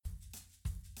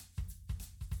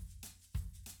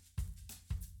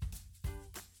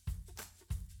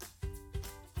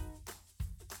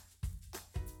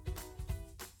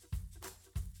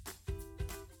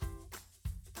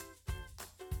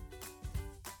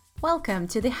Welcome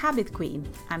to The Habit Queen.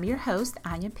 I'm your host,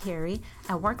 Anya Perry,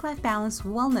 a work-life balance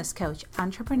wellness coach,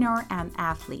 entrepreneur, and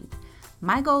athlete.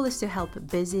 My goal is to help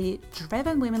busy,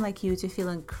 driven women like you to feel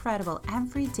incredible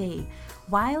every day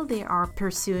while they are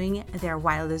pursuing their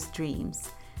wildest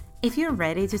dreams. If you're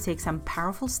ready to take some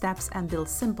powerful steps and build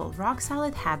simple,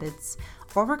 rock-solid habits,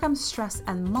 overcome stress,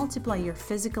 and multiply your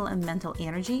physical and mental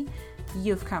energy,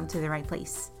 you've come to the right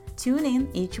place. Tune in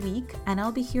each week and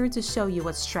I'll be here to show you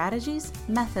what strategies,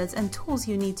 methods, and tools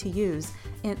you need to use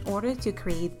in order to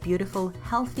create beautiful,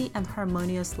 healthy, and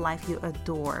harmonious life you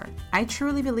adore. I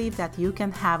truly believe that you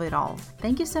can have it all.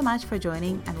 Thank you so much for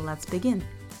joining, and let's begin.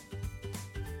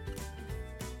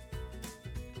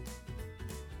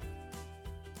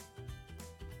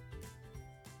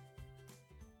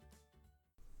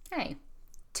 Hey,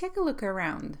 take a look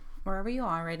around wherever you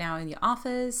are right now, in the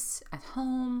office, at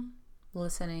home,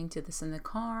 listening to this in the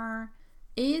car.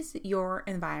 Is your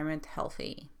environment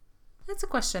healthy? That's a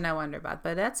question I wonder about,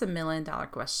 but that's $1 million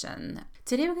question.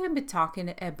 Today we're going to be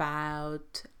talking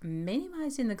about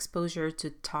minimizing exposure to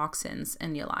toxins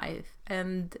in your life.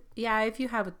 And yeah, if you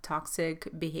have a toxic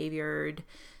behaviored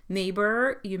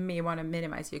neighbor, you may want to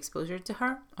minimize your exposure to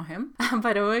her or him.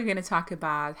 But we're going to talk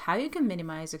about how you can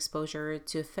minimize exposure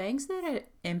to things that are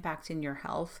impacting your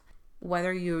health,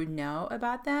 whether you know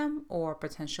about them or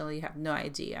potentially you have no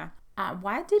idea.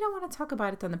 Why did I want to talk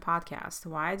about it on the podcast?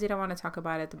 Why did I want to talk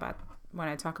about it when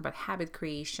I talk about habit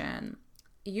creation?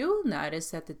 You'll notice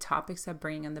that the topics I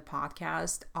bring on the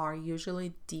podcast are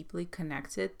usually deeply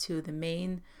connected to the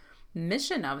main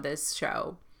mission of this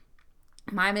show.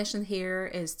 My mission here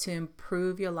is to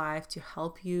improve your life, to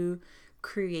help you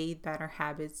create better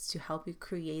habits, to help you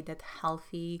create that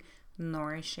healthy,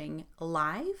 nourishing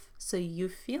life so you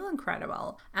feel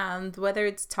incredible. And whether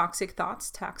it's toxic thoughts,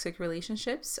 toxic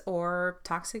relationships, or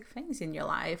toxic things in your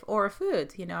life, or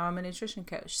food, I'm a nutrition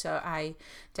coach, so I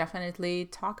definitely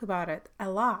talk about it a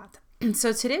lot.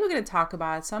 So today we're going to talk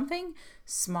about something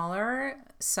smaller.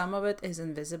 Some of it is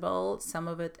invisible, some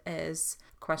of it is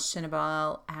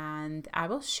questionable, and I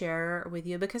will share with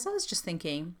you because I was just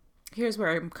thinking, here's where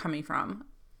I'm coming from.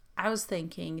 I was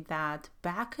thinking that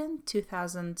back in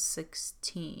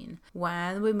 2016,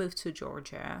 when we moved to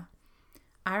Georgia,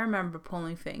 I remember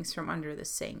pulling things from under the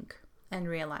sink and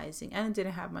realizing, and I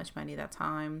didn't have much money that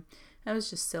time. I was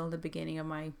just still in the beginning of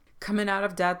my coming out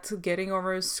of debt, getting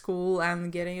over school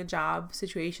and getting a job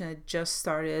situation. I just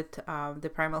started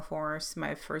the Primal Force,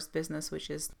 my first business,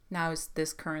 which is now is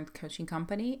this current coaching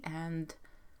company. And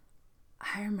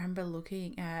I remember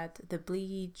looking at the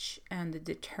bleach and the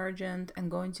detergent and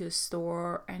going to a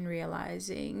store and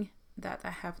realizing that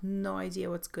I have no idea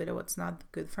what's good or what's not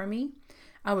good for me.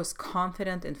 I was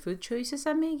confident in food choices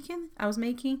I was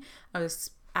making. I was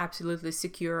absolutely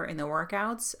secure in the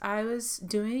workouts I was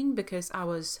doing because I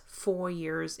was 4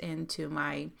 years into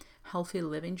my healthy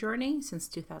living journey since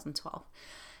 2012.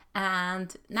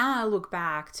 And now I look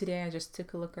back, today I just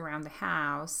took a look around the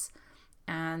house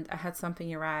and I had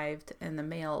something arrived in the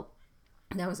mail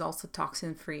that was also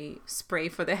toxin-free spray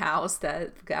for the house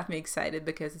that got me excited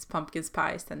because it's pumpkin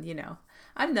spice. And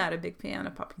I'm not a big fan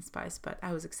of pumpkin spice, but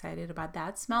I was excited about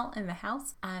that smell in the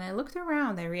house. And I looked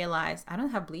around, I realized I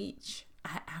don't have bleach.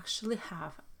 I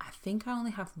think I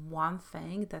only have one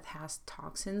thing that has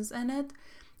toxins in it.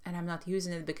 And I'm not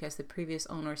using it because the previous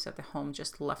owners of the home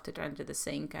just left it under the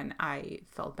sink and I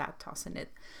felt bad tossing it.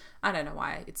 I don't know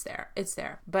why it's there. It's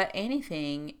there. But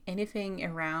anything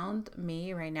around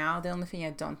me right now, the only thing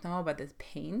I don't know about is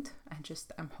paint.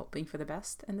 I'm hoping for the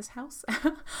best in this house.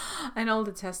 And all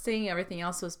the testing, everything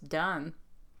else was done.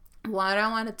 What I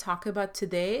want to talk about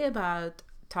today about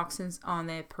toxins on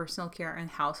a personal care and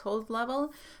household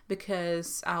level,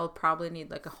 because I'll probably need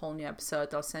like a whole new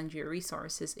episode. I'll send you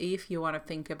resources if you want to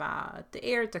think about the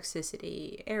air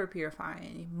toxicity, air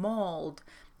purifying, mold.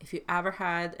 If you ever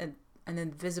had an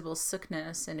invisible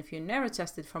sickness and if you never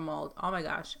tested for mold, oh my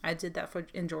gosh, I did that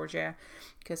in Georgia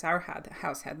because our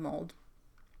house had mold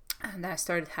and I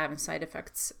started having side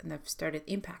effects and that started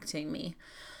impacting me.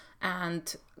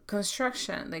 And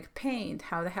construction, like paint,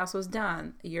 how the house was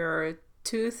done, your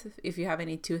tooth, if you have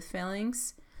any tooth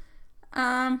fillings,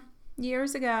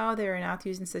 years ago they were not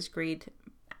using such great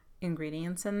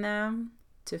ingredients in them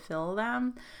to fill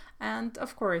them. And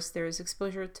of course there's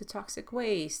exposure to toxic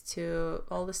waste, to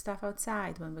all the stuff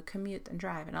outside when we commute and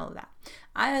drive and all of that.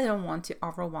 I don't want to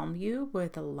overwhelm you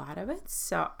with a lot of it,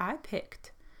 so I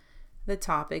picked the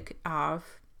topic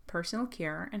of personal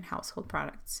care and household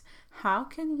products. How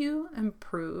can you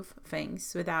improve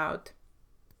things without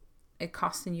it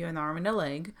costing you an arm and a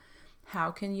leg?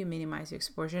 How can you minimize your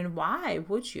exposure, and why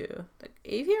would you? Like,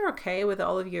 if you're okay with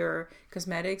all of your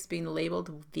cosmetics being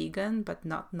labeled vegan but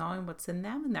not knowing what's in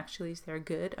them and actually if they're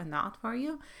good or not for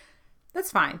you,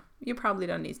 that's fine. You probably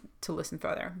don't need to listen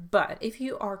further. But if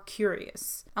you are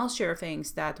curious, I'll share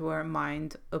things that were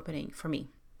mind-opening for me.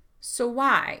 So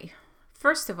why?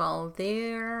 First of all,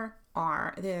 there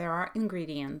are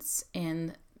ingredients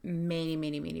in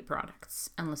many products,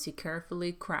 unless you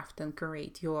carefully craft and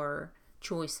curate your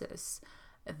choices,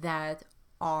 that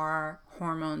are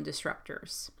hormone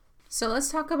disruptors. So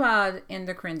let's talk about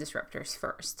endocrine disruptors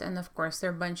first. And of course, there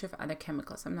are a bunch of other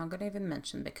chemicals I'm not going to even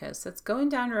mention because it's going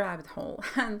down a rabbit hole.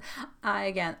 And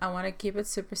I want to keep it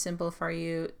super simple for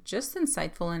you, just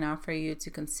insightful enough for you to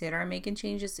consider making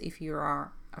changes if you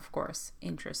are, of course,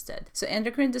 interested. So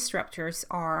endocrine disruptors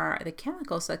are the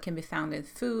chemicals that can be found in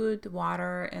food,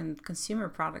 water, and consumer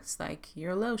products like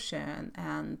your lotion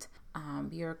and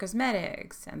your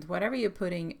cosmetics and whatever you're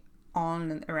putting on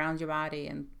and around your body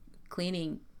and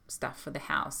cleaning stuff for the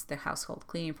house, the household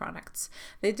cleaning products.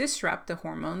 They disrupt the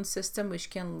hormone system, which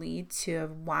can lead to a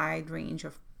wide range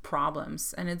of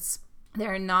problems. And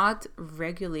they're not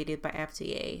regulated by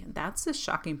FDA. That's the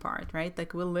shocking part, right?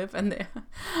 Like, we live in the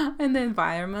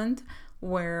environment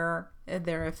where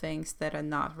there are things that are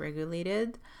not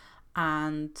regulated,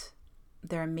 and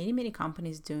there are many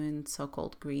companies doing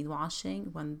so-called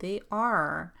greenwashing when they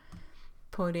are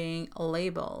putting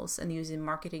labels and using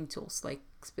marketing tools like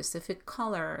specific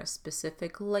color,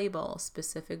 specific label,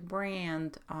 specific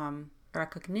brand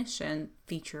recognition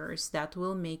features that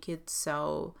will make it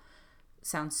sound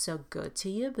so good to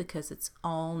you because it's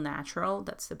all natural.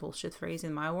 That's the bullshit phrase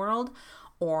in my world.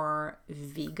 Or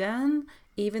vegan,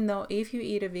 even though if you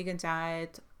eat a vegan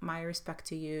diet, my respect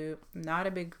to you, not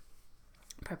a big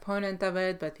proponent of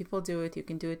it, but people do it. You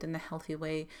can do it in a healthy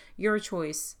way. Your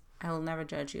choice. I will never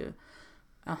judge you.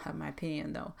 I'll have my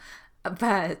opinion though.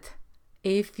 But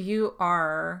if you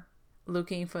are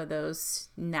looking for those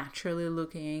naturally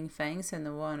looking things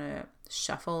and want to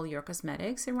shuffle your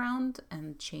cosmetics around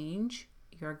and change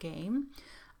your game,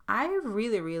 I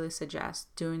really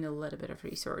suggest doing a little bit of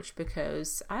research,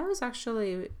 because I was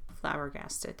actually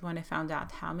flabbergasted when I found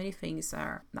out how many things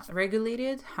are not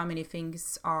regulated, how many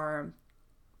things are,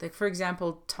 like, for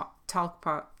example,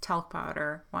 talc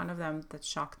powder, one of them that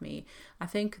shocked me. I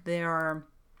think there are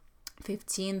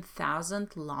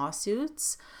 15,000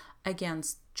 lawsuits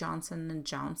against Johnson &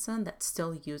 Johnson that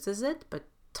still uses it, but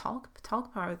talc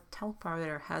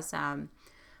powder has a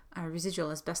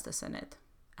residual asbestos in it.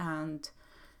 And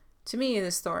to me,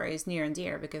 this story is near and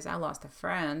dear because I lost a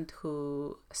friend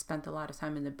who spent a lot of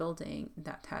time in a building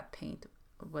that had paint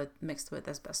mixed with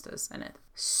asbestos in it.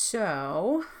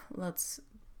 So let's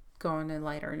go on a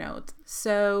lighter note.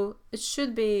 So it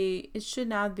should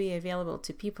not be available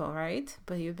to people, right?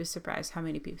 But you'd be surprised how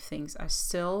many things are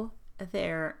still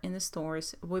there in the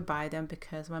stores. We buy them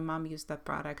because my mom used that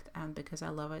product and because I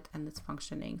love it and it's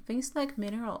functioning. Things like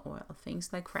mineral oil, things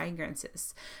like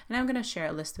fragrances. And I'm going to share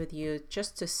a list with you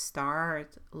just to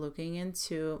start looking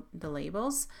into the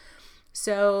labels.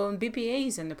 So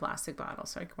BPA's in the plastic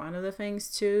bottles, like one of the things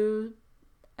to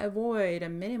avoid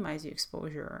and minimize your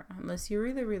exposure, unless you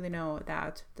really know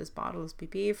that this bottle is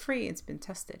BPA free, it's been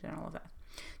tested and all of that.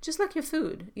 Just like your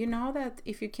food, you know that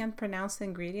if you can't pronounce the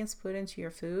ingredients put into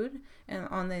your food and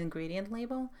on the ingredient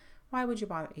label, why would you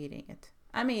bother eating it?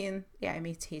 I mean, yeah, it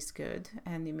may taste good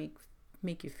and it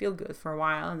make you feel good for a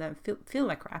while and then feel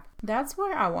like crap. That's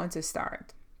where I want to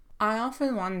start. I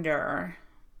often wonder,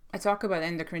 I talk about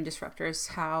endocrine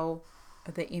disruptors, how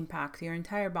they impact your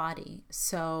entire body.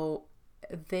 So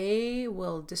they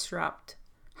will disrupt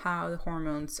how the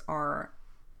hormones are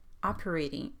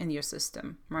operating in your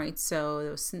system, right? So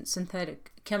those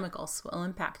synthetic chemicals will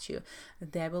impact you.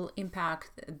 They will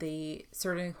impact the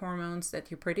certain hormones that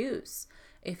you produce.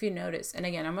 If you notice, and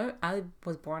again, I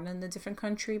was born in a different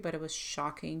country, but it was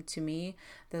shocking to me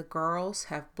that girls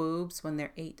have boobs when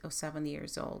they're 8 or 7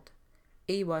 years old.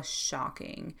 It was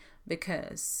shocking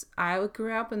because I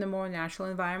grew up in a more natural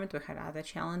environment. We had other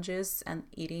challenges and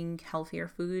eating healthier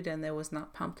food, and it was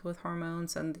not pumped with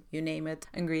hormones and you name it,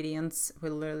 ingredients.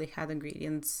 We literally had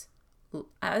ingredients.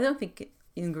 I don't think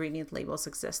ingredient labels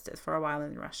existed for a while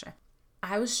in Russia.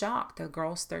 I was shocked that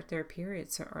girls start their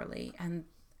period so early, and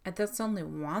that's only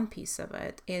one piece of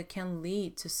it. It can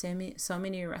lead to so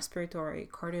many respiratory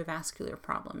cardiovascular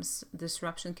problems.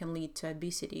 Disruption can lead to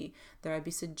obesity. There are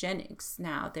obesogenics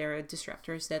now. There are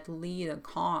disruptors that lead and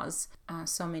cause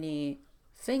so many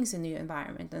things in the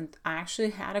environment. And I actually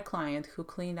had a client who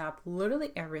cleaned up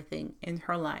literally everything in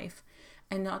her life.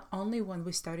 And not only when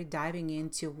we started diving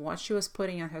into what she was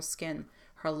putting on her skin,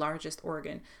 her largest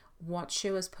organ, what she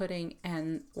was putting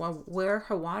in, well, where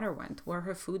her water went, where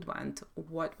her food went,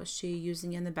 what was she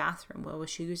using in the bathroom, what was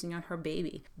she using on her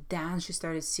baby. Then she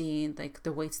started seeing like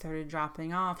the weight started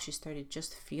dropping off. She started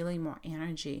just feeling more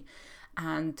energy.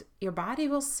 And your body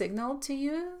will signal to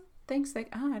you things like,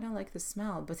 oh, I don't like the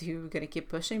smell, but you're going to keep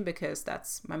pushing because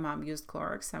that's, my mom used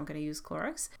Clorox, so I'm going to use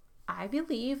Clorox. I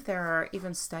believe there are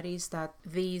even studies that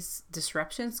these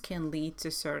disruptions can lead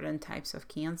to certain types of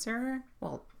cancer.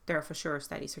 Well, there are for sure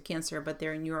studies for cancer, but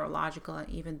there are neurological and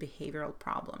even behavioral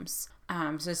problems.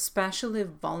 So especially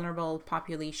vulnerable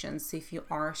populations, if you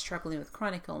are struggling with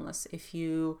chronic illness, if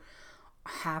you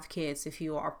have kids, if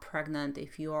you are pregnant,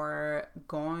 if you are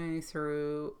going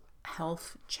through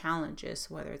health challenges,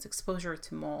 whether it's exposure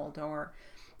to mold or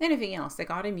anything else like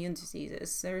autoimmune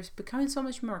diseases, there's becoming so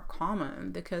much more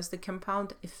common because the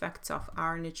compound effects of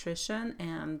our nutrition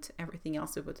and everything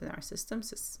else we put in our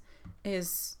systems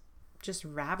is just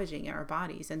ravaging our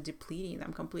bodies and depleting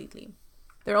them completely.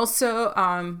 There are also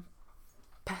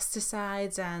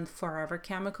pesticides and forever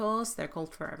chemicals. They're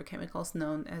called forever chemicals,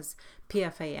 known as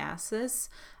PFASs.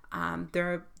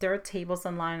 There are tables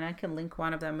online. I can link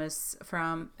one of them is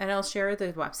from, and I'll share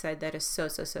the website that is so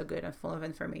good and full of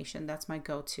information. That's my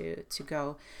go-to to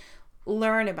go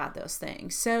learn about those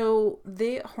things. So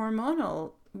the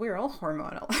hormonal, we're all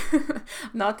hormonal.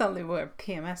 Not only we're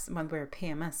PMS, when we're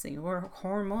PMSing, we're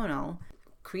hormonal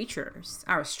creatures.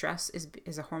 Our stress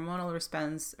is a hormonal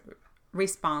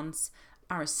response.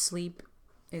 Our sleep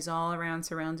is all around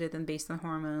surrounded and based on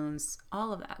hormones,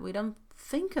 all of that. We don't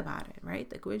think about it,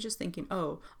 right? Like we're just thinking,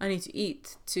 oh, I need to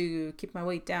eat to keep my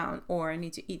weight down, or I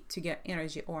need to eat to get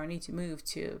energy, or I need to move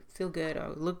to feel good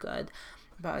or look good.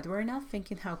 But we're not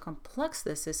thinking how complex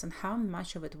this is and how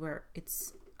much of it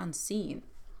it's unseen.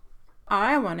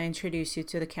 I want to introduce you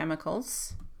to the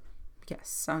chemicals. Yes,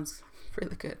 sounds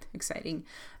really good, exciting.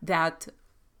 That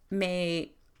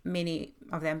many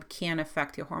of them can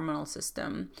affect your hormonal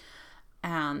system.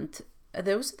 And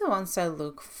those are the ones I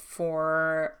look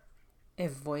for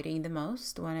avoiding the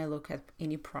most when I look at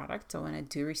any product or when I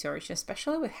do research,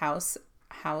 especially with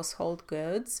household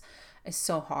goods. It's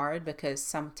so hard because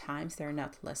sometimes they're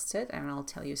not listed. And I'll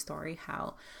tell you a story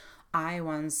how I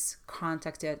once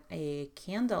contacted a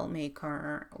candle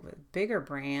maker with a bigger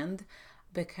brand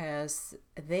because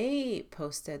they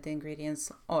posted the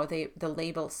ingredients, or the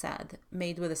label said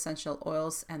made with essential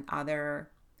oils and other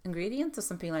ingredients or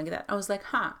something like that. I was like,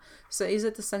 so is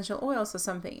it essential oils or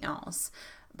something else?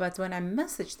 But when I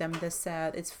messaged them, they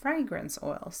said it's fragrance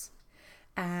oils.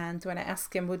 And when I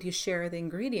asked them, would you share the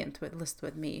ingredient list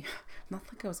with me? Not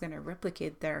like I was going to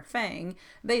replicate their thing.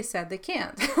 They said they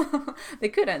can't. They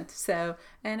couldn't. So,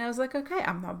 and I was like, okay,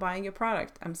 I'm not buying your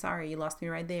product. I'm sorry, you lost me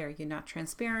right there. You're not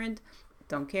transparent.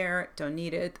 Don't care. Don't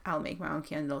need it. I'll make my own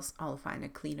candles. I'll find a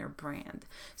cleaner brand.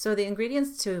 So the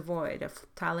ingredients to avoid are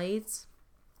phthalates,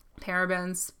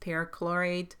 parabens,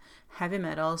 perchlorate, heavy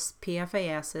metals,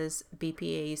 PFASs,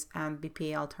 BPAs, and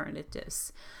BPA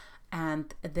alternatives.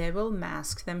 And they will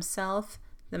mask themselves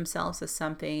as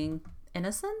something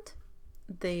innocent.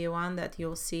 The one that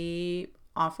you'll see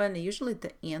often, usually at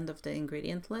the end of the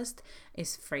ingredient list,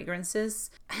 is fragrances.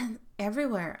 And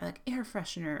everywhere, like air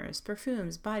fresheners,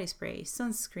 perfumes, body spray,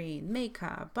 sunscreen,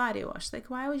 makeup, body wash. Like,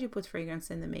 why would you put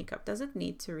fragrance in the makeup? Does it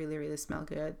need to really smell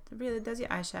good? Really, does your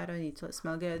eyeshadow need to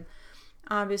smell good?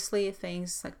 Obviously,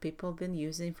 things like people have been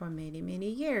using for many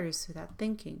years without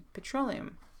thinking.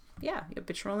 Petroleum. Yeah, your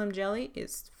petroleum jelly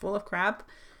is full of crap.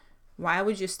 Why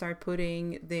would you start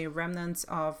putting the remnants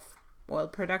of oil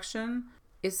production?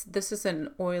 This is an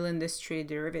oil industry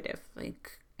derivative.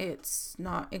 Like, it's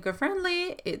not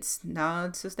eco-friendly, it's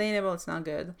not sustainable, it's not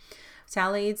good.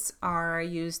 Phthalates are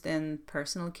used in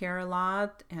personal care a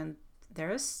lot, and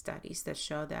there are studies that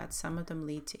show that some of them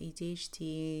lead to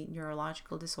ADHD,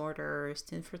 neurological disorders,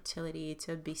 to infertility,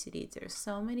 to obesity. There's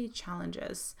so many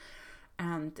challenges.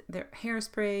 And their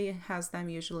hairspray has them,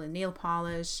 usually nail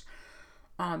polish.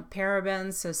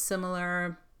 Parabens is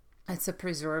similar. It's a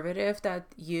preservative that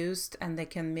used, and they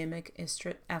can mimic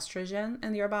estrogen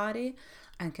in your body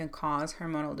and can cause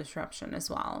hormonal disruption as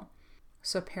well.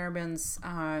 So parabens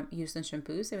are used in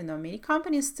shampoos, even though many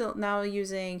companies still now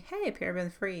using,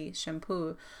 paraben-free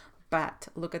shampoo, but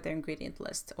look at their ingredient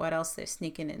list. What else they're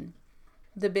sneaking in?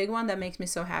 The big one that makes me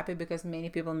so happy because many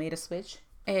people made a switch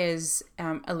is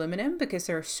aluminum, because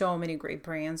there are so many great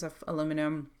brands of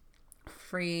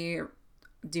aluminum-free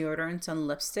deodorants and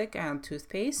lipstick and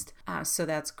toothpaste. So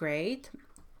that's great.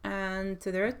 And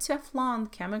there are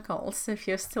Teflon chemicals. If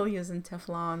you're still using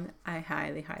Teflon, I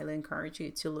highly encourage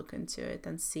you to look into it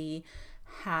and see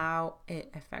how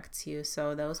it affects you.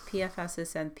 So those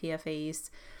PFSs and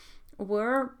PFAs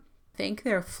were I think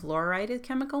they're fluoride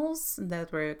chemicals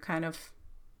that were kind of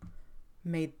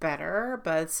made better,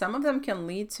 but some of them can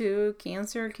lead to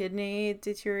cancer, kidney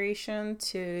deterioration,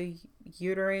 to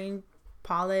uterine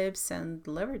polyps, and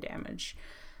liver damage.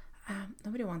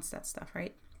 Nobody wants that stuff,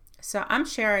 right? So I'm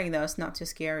sharing those not to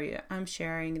scare you. I'm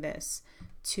sharing this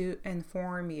to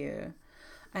inform you.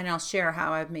 And I'll share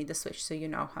how I've made the switch so you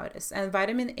know how it is. And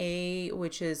vitamin A,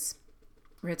 which is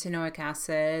retinoic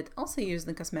acid, also used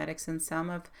in cosmetics and some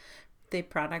of the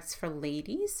products for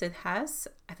ladies. It has,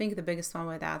 I think the biggest one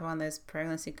with that one is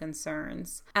pregnancy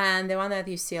concerns. And the one that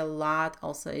you see a lot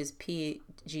also is PEGs,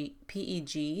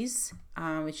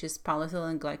 which is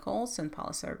polyethylene glycols and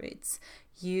polysorbates,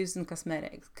 used in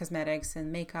cosmetics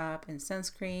and makeup and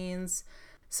sunscreens.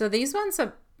 So these ones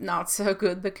are not so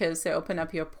good because they open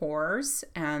up your pores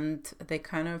and they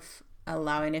kind of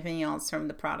allow anything else from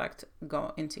the product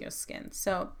go into your skin.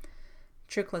 So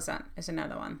triclosan is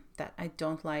another one that I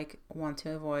don't like, want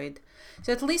to avoid.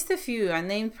 So at least a few. I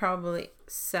named probably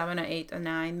 7 or 8 or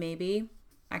 9 maybe.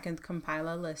 I can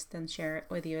compile a list and share it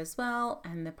with you as well,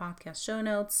 and the podcast show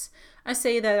notes. I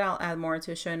say that I'll add more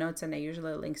to show notes, and I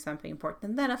usually link something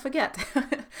important, and then I forget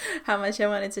how much I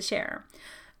wanted to share.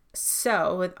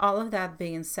 So with all of that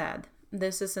being said,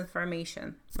 this is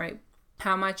information, right?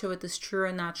 How much of it is true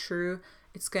or not true,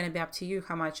 it's going to be up to you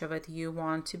how much of it you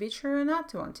want to be true or not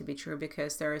to want to be true,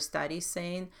 because there are studies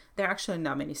saying, there are actually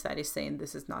not many studies saying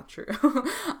this is not true.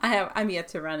 I'm yet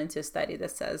to run into a study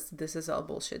that says this is all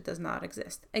bullshit, does not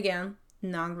exist. Again,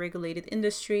 non-regulated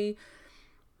industry.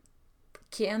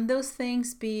 Can those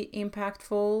things be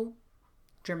impactful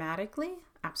dramatically?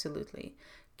 Absolutely.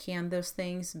 Can those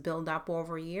things build up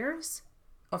over years?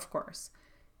 Of course.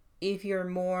 If you're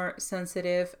more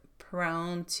sensitive,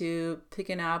 prone to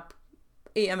picking up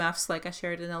EMFs like I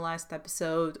shared in the last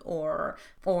episode, or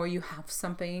you have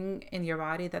something in your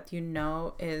body that you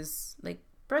know is like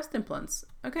breast implants,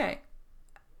 okay,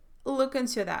 look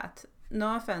into that.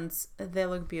 No offense, they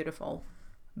look beautiful,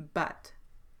 but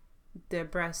the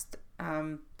breast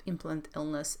implant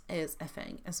illness is a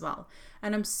thing as well.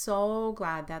 And I'm so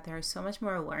glad that there is so much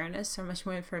more awareness, so much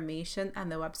more information, and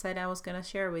the website I was going to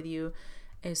share with you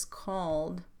is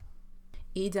called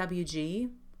EWG,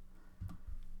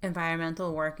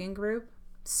 Environmental Working Group.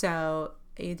 So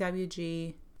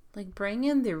EWG, like, bring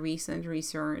in the recent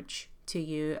research to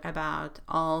you about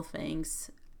all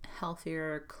things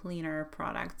healthier, cleaner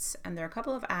products. And there are a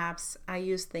couple of apps. I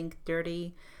use Think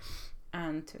Dirty,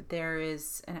 and there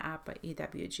is an app by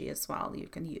EWG as well you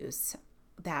can use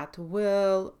that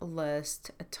will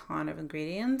list a ton of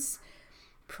ingredients,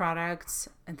 products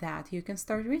that you can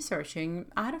start researching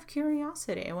out of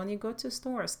curiosity. When you go to a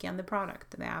store, scan the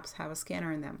product. The apps have a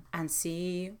scanner in them, and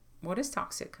see what is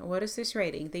toxic, what is this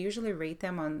rating. They usually rate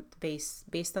them on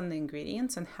based on the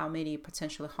ingredients and how many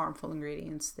potentially harmful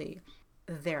ingredients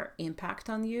their impact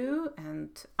on you. And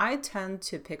I tend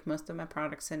to pick most of my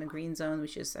products in a green zone,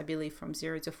 which is, I believe, from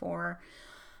 0 to 4.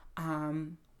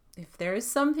 If there is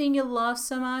something you love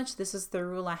so much, this is the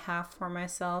rule I have for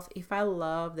myself. If I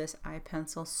love this eye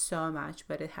pencil so much,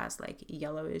 but it has like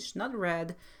yellowish, not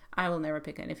red, I will never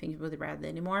pick anything with red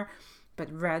anymore,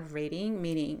 but red rating,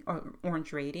 meaning, or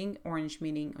orange rating, orange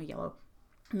meaning, or yellow,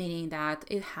 meaning that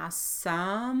it has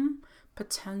some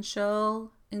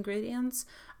potential ingredients.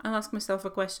 I'll ask myself a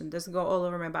question. Does it go all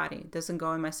over my body? Does it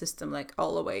go in my system like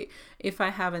all the way? If I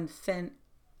have a thin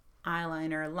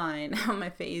eyeliner line on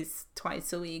my face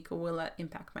twice a week, will that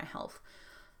impact my health?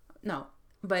 No.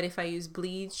 But if I use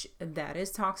bleach that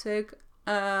is toxic,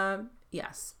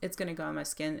 yes, it's gonna go on my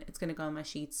skin, it's gonna go on my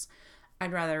sheets.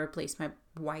 I'd rather replace my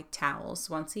white towels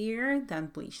once a year than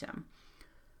bleach them.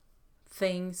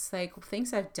 Things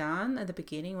I've done at the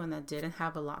beginning when I didn't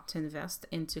have a lot to invest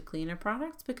into cleaner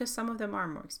products, because some of them are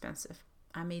more expensive.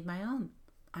 I made my own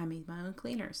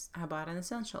cleaners. I bought an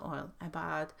essential oil. I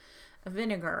bought a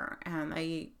vinegar and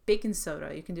a baking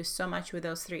soda. You can do so much with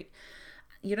those 3.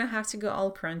 You don't have to go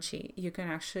all crunchy. You can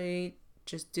actually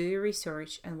just do your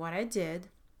research. And what I did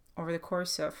over the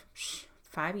course of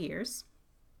 5 years,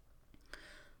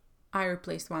 I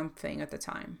replaced one thing at a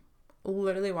time.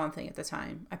 Literally one thing at a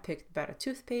time. I picked better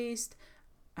toothpaste.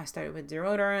 I started with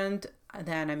deodorant.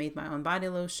 Then I made my own body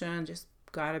lotion. Just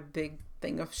got a big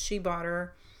thing of shea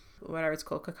butter, whatever it's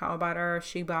called, cacao butter,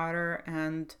 shea butter,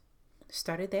 and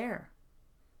started there.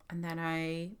 And then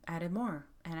I added more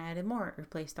and I added more,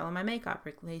 replaced all of my makeup,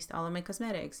 replaced all of my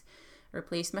cosmetics,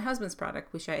 replaced my husband's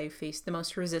product, which I faced the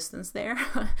most resistance there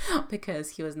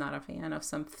because he was not a fan of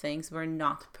some things were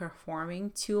not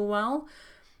performing too well.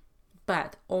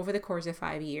 But over the course of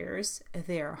 5 years,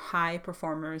 there are high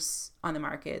performers on the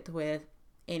market with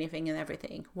anything and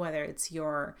everything, whether it's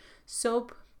your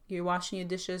soap you're washing your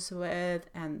dishes with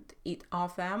and eat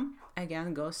off them,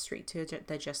 again, go straight to your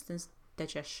digestive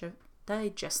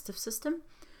system,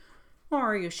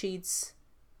 or your sheets,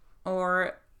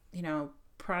 or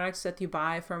products that you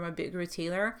buy from a big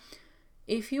retailer.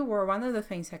 If you were, one of the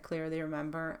things I clearly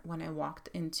remember when I walked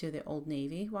into the Old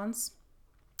Navy once,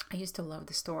 I used to love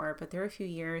the store, but there were a few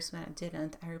years when I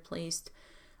didn't. I replaced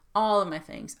all of my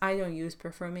things. I don't use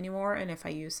perfume anymore, and if I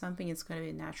use something, it's going to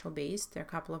be natural based. There are a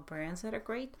couple of brands that are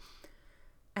great.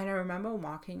 And I remember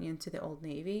walking into the Old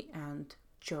Navy and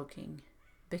joking,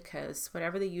 because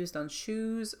whatever they used on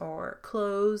shoes or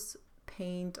clothes,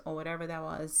 paint, or whatever that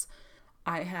was,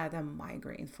 I had a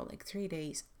migraine for like 3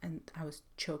 days and I was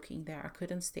choking there. I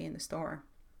couldn't stay in the store.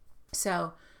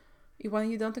 So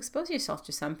when you don't expose yourself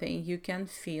to something, you can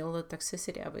feel the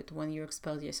toxicity of it when you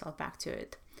expose yourself back to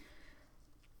it.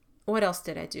 What else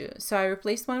did I do? So I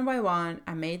replaced one by one.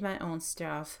 I made my own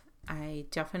stuff. I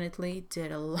definitely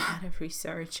did a lot of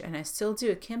research, and I still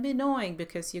do. It can be annoying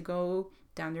because you go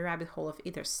down the rabbit hole of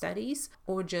either studies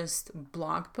or just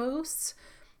blog posts.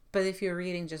 But if you're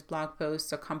reading just blog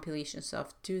posts or compilations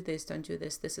of do this, don't do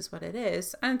this, this is what it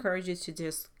is, I encourage you to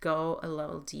just go a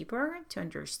little deeper to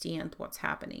understand what's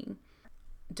happening.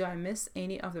 Do I miss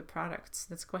any of the products?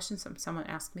 That's a question someone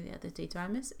asked me the other day. Do I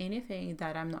miss anything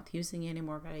that I'm not using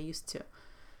anymore that I used to?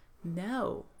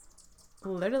 No.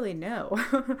 Literally no.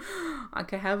 I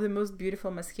can have the most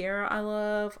beautiful mascara I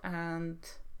love, and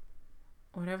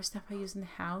whatever stuff I use in the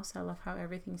house. I love how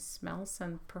everything smells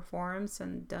and performs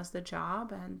and does the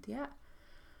job. And yeah,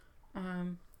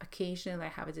 occasionally I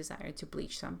have a desire to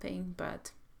bleach something,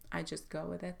 but I just go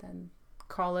with it and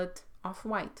call it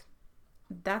off-white.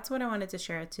 That's what I wanted to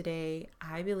share today.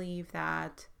 I believe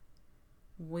that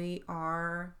we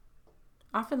are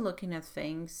often looking at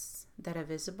things that are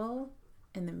visible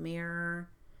in the mirror,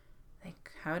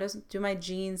 like how do my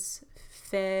jeans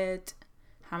fit?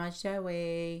 How much do I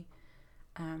weigh?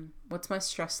 What's my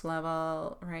stress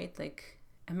level, right? Like,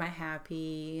 am I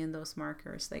happy? And those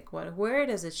markers, like where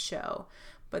does it show?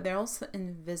 But there are also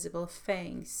invisible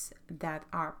things that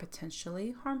are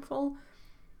potentially harmful.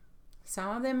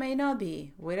 Some of them may not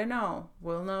be. We don't know.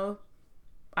 We'll know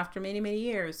after many, many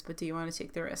years, but do you want to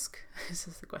take the risk? This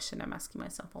is the question I'm asking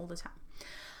myself all the time.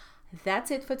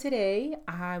 That's it for today.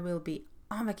 I will be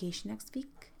on vacation next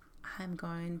week. I'm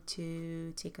going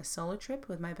to take a solo trip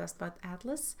with my best bud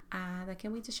Atlas, and I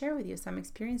can't wait to share with you some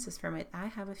experiences from it. I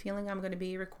have a feeling I'm going to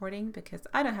be recording because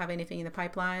I don't have anything in the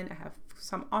pipeline. I have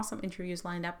some awesome interviews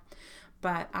lined up,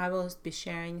 but I will be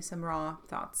sharing some raw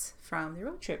thoughts from the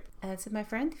road trip. That's it, my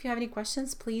friend. If you have any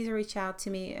questions, please reach out to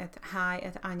me at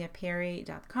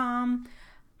hi@anyaperry.com.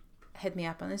 Hit me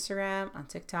up on Instagram, on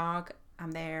TikTok.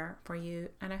 I'm there for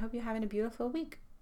you, and I hope you're having a beautiful week.